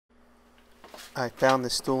I found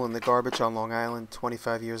this stool in the garbage on Long Island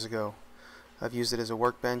 25 years ago. I've used it as a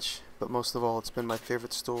workbench, but most of all it's been my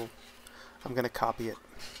favorite stool. I'm going to copy it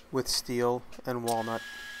with steel and walnut.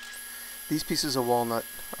 These pieces of walnut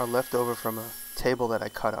are left over from a table that I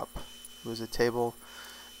cut up. It was a table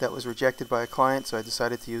that was rejected by a client, so I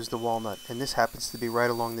decided to use the walnut. And this happens to be right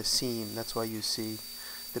along the seam. That's why you see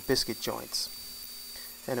the biscuit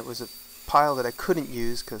joints. And it was a pile that I couldn't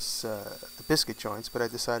use because the biscuit joints, but I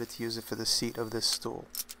decided to use it for the seat of this stool.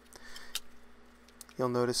 You'll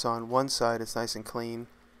notice on one side it's nice and clean,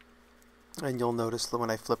 and you'll notice that when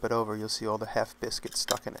I flip it over you'll see all the half biscuits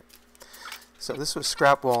stuck in it. So this was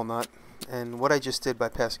scrap walnut, and what I just did by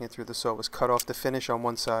passing it through the saw was cut off the finish on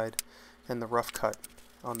one side and the rough cut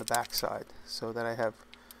on the back side, so that I have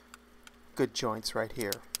good joints right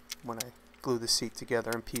here when I glue the seat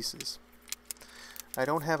together in pieces. I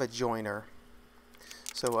don't have a joiner,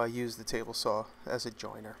 so I use the table saw as a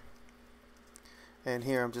joiner. And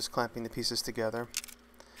here I'm just clamping the pieces together.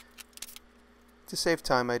 To save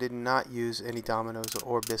time, I did not use any dominoes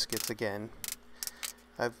or biscuits again.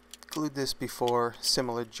 I've glued this before,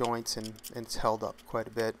 similar joints, and it's held up quite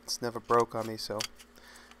a bit. It's never broke on me, so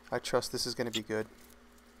I trust this is going to be good.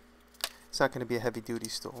 It's not going to be a heavy-duty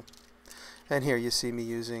stool. And here you see me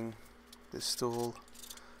using this stool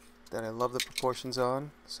that I love the proportions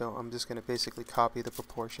on, so I'm just going to basically copy the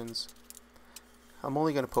proportions. I'm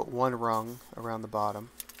only going to put one rung around the bottom.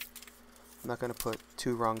 I'm not going to put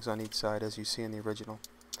two rungs on each side as you see in the original.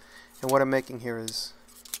 And what I'm making here is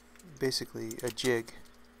basically a jig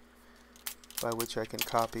by which I can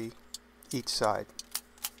copy each side.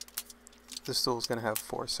 The stool is going to have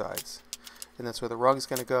 4 sides, and that's where the rug is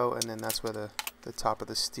going to go, and then that's where the top of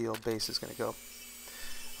the steel base is going to go.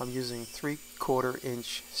 I'm using 3/4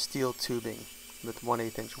 inch steel tubing with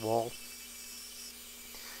 1/8 inch wall,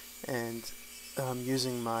 and I'm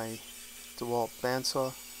using my DeWalt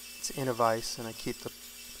bandsaw. It's in a vise, and I keep the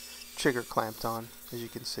trigger clamped on, as you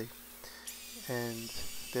can see. And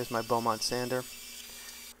there's my Beaumont sander.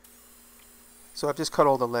 So I've just cut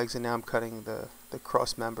all the legs, and now I'm cutting the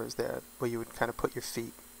cross members there where you would kind of put your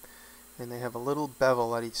feet. And they have a little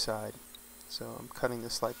bevel at each side. So I'm cutting the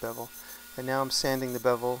slight bevel. And now I'm sanding the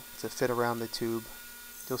bevel to fit around the tube.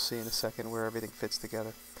 You'll see in a second where everything fits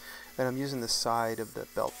together. And I'm using the side of the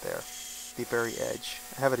belt there, the very edge.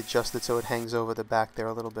 I have it adjusted so it hangs over the back there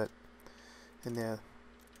a little bit. And there,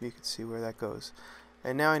 you can see where that goes.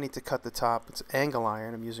 And now I need to cut the top. It's angle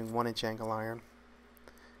iron. I'm using 1-inch angle iron.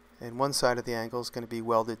 And one side of the angle is going to be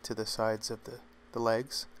welded to the sides of the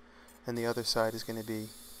legs, and the other side is going to be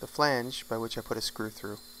the flange by which I put a screw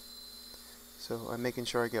through. So I'm making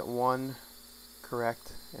sure I get one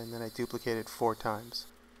correct, and then I duplicate it 4 times.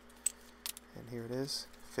 And here it is.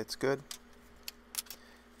 Fits good.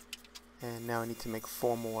 And now I need to make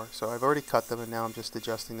 4 more. So I've already cut them, and now I'm just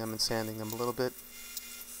adjusting them and sanding them a little bit,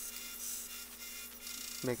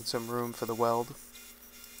 making some room for the weld.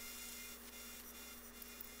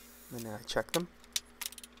 And then I check them.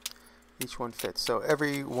 Each one fits. So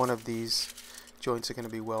every one of these joints are going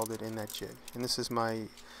to be welded in that jig. And this is my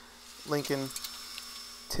Lincoln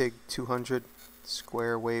TIG 200,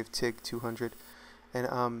 square wave TIG 200. And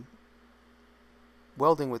I'm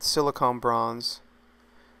welding with silicone bronze.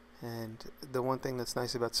 And the one thing that's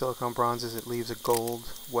nice about silicone bronze is it leaves a gold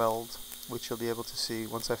weld, which you'll be able to see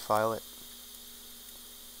once I file it.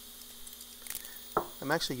 I'm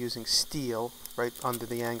actually using steel right under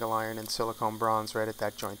the angle iron and silicone bronze right at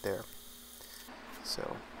that joint there.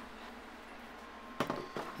 So,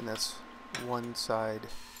 and that's one side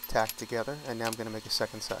tacked together, and now I'm going to make a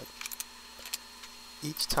second side.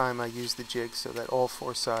 Each time I use the jig so that all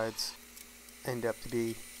 4 sides end up to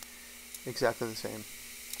be exactly the same.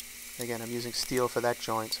 Again, I'm using steel for that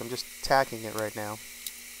joint, so I'm just tacking it right now.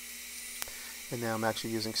 And now I'm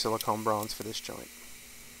actually using silicone bronze for this joint.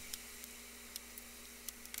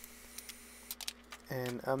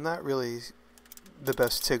 And I'm not really the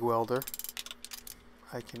best TIG welder.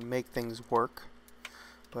 I can make things work,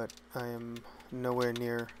 but I am nowhere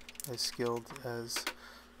near as skilled as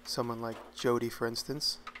someone like Jody, for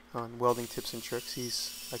instance, on welding tips and tricks.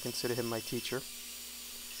 I consider him my teacher.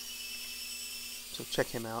 So check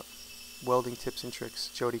him out. Welding tips and tricks,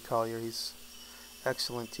 Jody Collier. He's an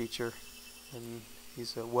excellent teacher, and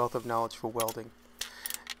he's a wealth of knowledge for welding.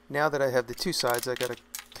 Now that I have the 2 sides, I got to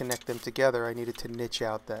connect them together. I needed to niche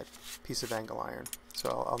out that piece of angle iron,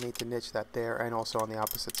 so I'll need to niche that there and also on the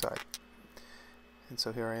opposite side. And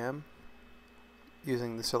so here I am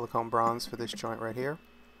using the silicone bronze for this joint right here,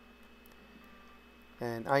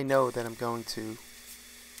 and I know that I'm going to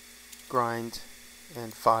grind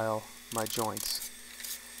and file my joints,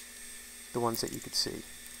 the ones that you could see.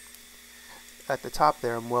 at the top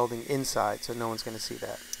there, I'm welding inside, so no one's going to see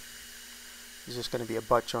that. There's just going to be a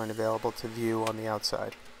butt joint available to view on the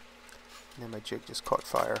outside. And then my jig just caught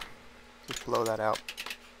fire. Just blow that out.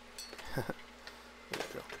 There we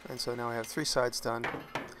go. And so now I have 3 sides done.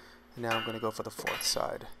 And now I'm going to go for the 4th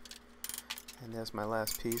side. And there's my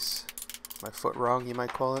last piece. My foot rung, you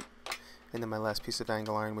might call it. And then my last piece of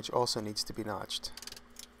angle iron, which also needs to be notched.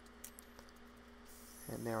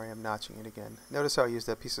 And there I am notching it again. Notice how I used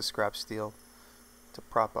that piece of scrap steel to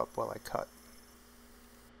prop up while I cut.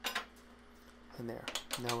 And there.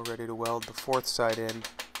 Now we're ready to weld the 4th side in.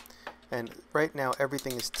 And right now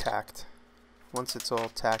everything is tacked. Once it's all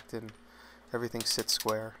tacked and everything sits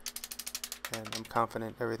square, and I'm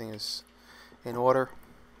confident everything is in order,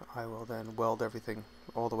 I will then weld everything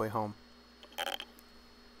all the way home.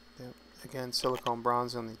 Again, silicone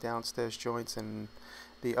bronze on the downstairs joints, and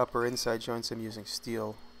the upper inside joints I'm using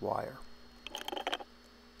steel wire.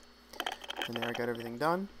 And there I got everything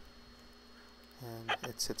done, and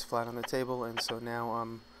it sits flat on the table. And so now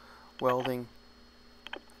I'm welding,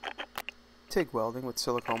 TIG welding with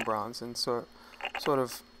silicone bronze, and so sort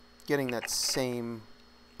of getting that same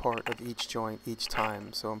part of each joint each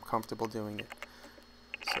time, so I'm comfortable doing it.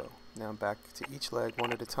 So now I'm back to each leg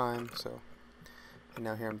one at a time. And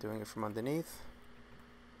now here I'm doing it from underneath.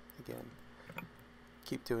 Again,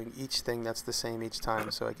 keep doing each thing that's the same each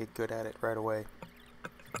time, so I get good at it right away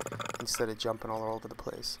instead of jumping all over the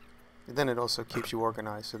place. And then it also keeps you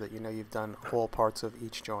organized so that you know you've done all parts of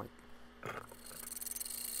each joint.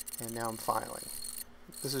 And now I'm filing.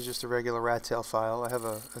 This is just a regular rat tail file. I have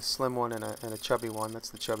a slim one and a chubby one. That's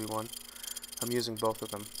the chubby one. I'm using both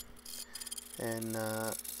of them. And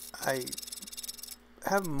I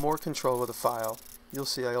have more control with the file. You'll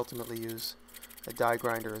see I ultimately use a die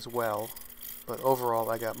grinder as well, but overall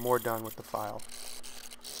I got more done with the file.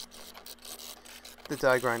 The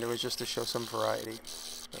die grinder was just to show some variety,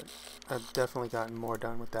 but I've definitely gotten more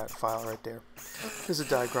done with that file right there. There's a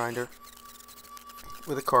die grinder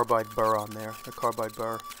with a carbide burr on there. The carbide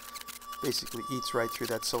burr basically eats right through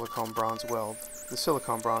that silicone bronze weld. The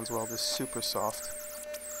silicone bronze weld is super soft.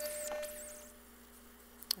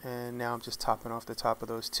 And now I'm just topping off the top of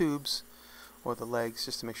those tubes, or the legs,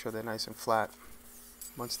 just to make sure they're nice and flat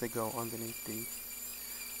once they go underneath the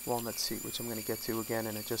walnut seat, which I'm going to get to again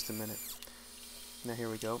in just a minute. Now here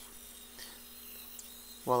we go.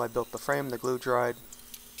 While I built the frame, the glue dried,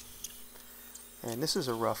 and this is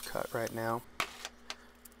a rough cut right now,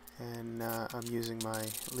 and I'm using my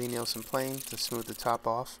Lie-Nielsen plane to smooth the top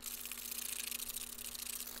off.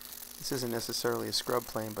 This isn't necessarily a scrub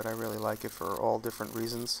plane, but I really like it for all different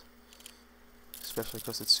reasons, especially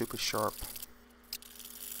because it's super sharp.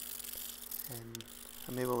 And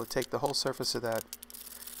I'm able to take the whole surface of that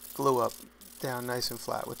glue up down nice and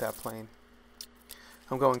flat with that plane.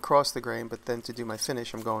 I'm going across the grain, but then to do my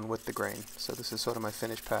finish I'm going with the grain. So this is sort of my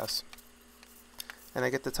finish pass. And I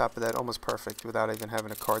get the top of that almost perfect without even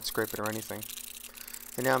having a card scrape it or anything.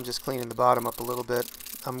 And now I'm just cleaning the bottom up a little bit.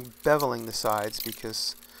 I'm beveling the sides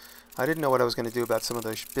because I didn't know what I was going to do about some of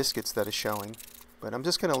those biscuits that are showing, but I'm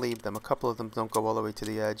just going to leave them. A couple of them don't go all the way to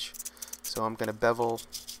the edge, so I'm going to bevel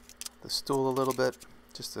the stool a little bit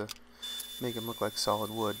just to make them look like solid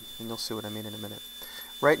wood, and you'll see what I mean in a minute.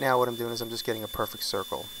 Right now what I'm doing is I'm just getting a perfect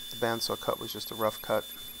circle. The bandsaw cut was just a rough cut.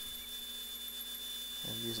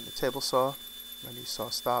 I'm using the table saw, my new saw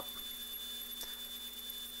stop,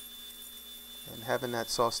 and having that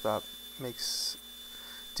saw stop makes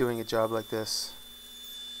doing a job like this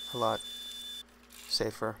a lot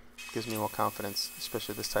safer, gives me more confidence,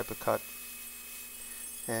 especially this type of cut.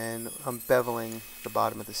 And I'm beveling the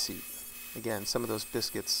bottom of the seat. Again, some of those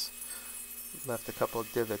biscuits left a couple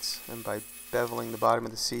of divots, and by beveling the bottom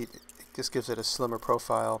of the seat, it just gives it a slimmer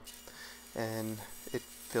profile, and it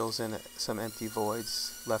fills in some empty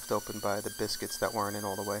voids left open by the biscuits that weren't in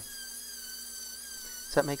all the way.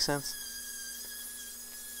 Does that make sense?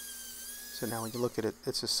 So now when you look at it,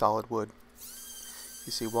 it's just solid wood.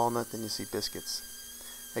 You see walnut, then you see biscuits.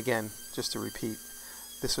 Again, just to repeat,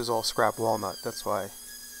 this was all scrap walnut. That's why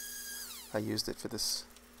I used it for this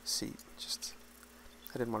seat.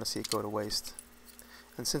 I didn't want to see it go to waste.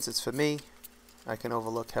 And since it's for me, I can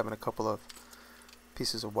overlook having a couple of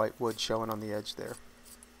pieces of white wood showing on the edge there.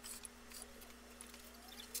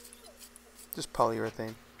 Just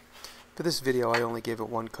polyurethane. For this video I only gave it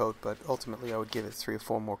one coat, but ultimately I would give it 3 or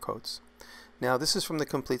 4 more coats. Now this is from the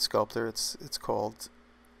Complete Sculptor. It's called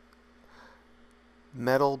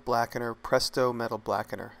Metal Blackener, Presto Metal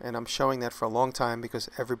Blackener, and I'm showing that for a long time because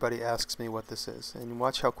everybody asks me what this is. And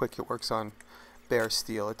watch how quick it works on bare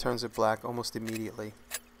steel. It turns it black almost immediately.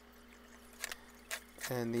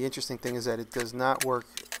 And the interesting thing is that it does not work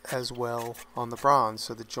as well on the bronze,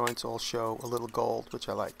 so the joints all show a little gold, which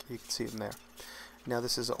I like. You can see them there. Now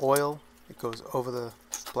this is oil. It goes over the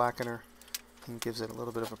blackener and gives it a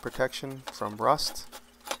little bit of a protection from rust,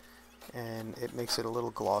 and it makes it a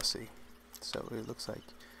little glossy, so it looks like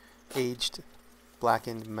aged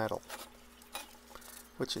blackened metal,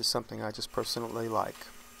 which is something I just personally like.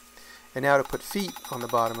 And now to put feet on the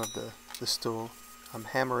bottom of the stool, I'm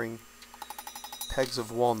hammering pegs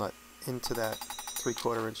of walnut into that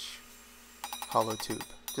 3/4 inch hollow tube,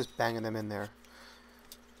 just banging them in there.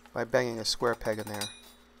 By banging a square peg in there,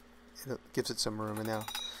 it gives it some room. And now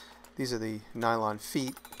these are the nylon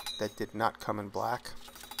feet that did not come in black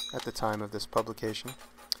at the time of this publication.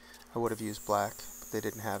 I would have used black, but they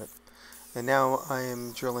didn't have it. And now I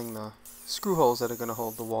am drilling the screw holes that are going to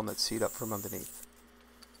hold the walnut seat up from underneath.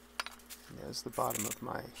 And there's the bottom of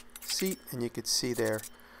my seat, and you can see there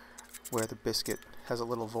where the biscuit has a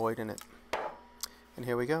little void in it. And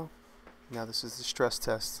here we go. Now this is the stress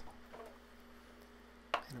test,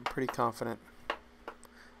 and I'm pretty confident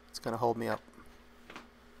it's going to hold me up.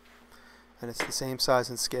 And it's the same size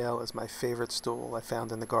and scale as my favorite stool I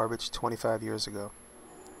found in the garbage 25 years ago.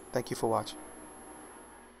 Thank you for watching.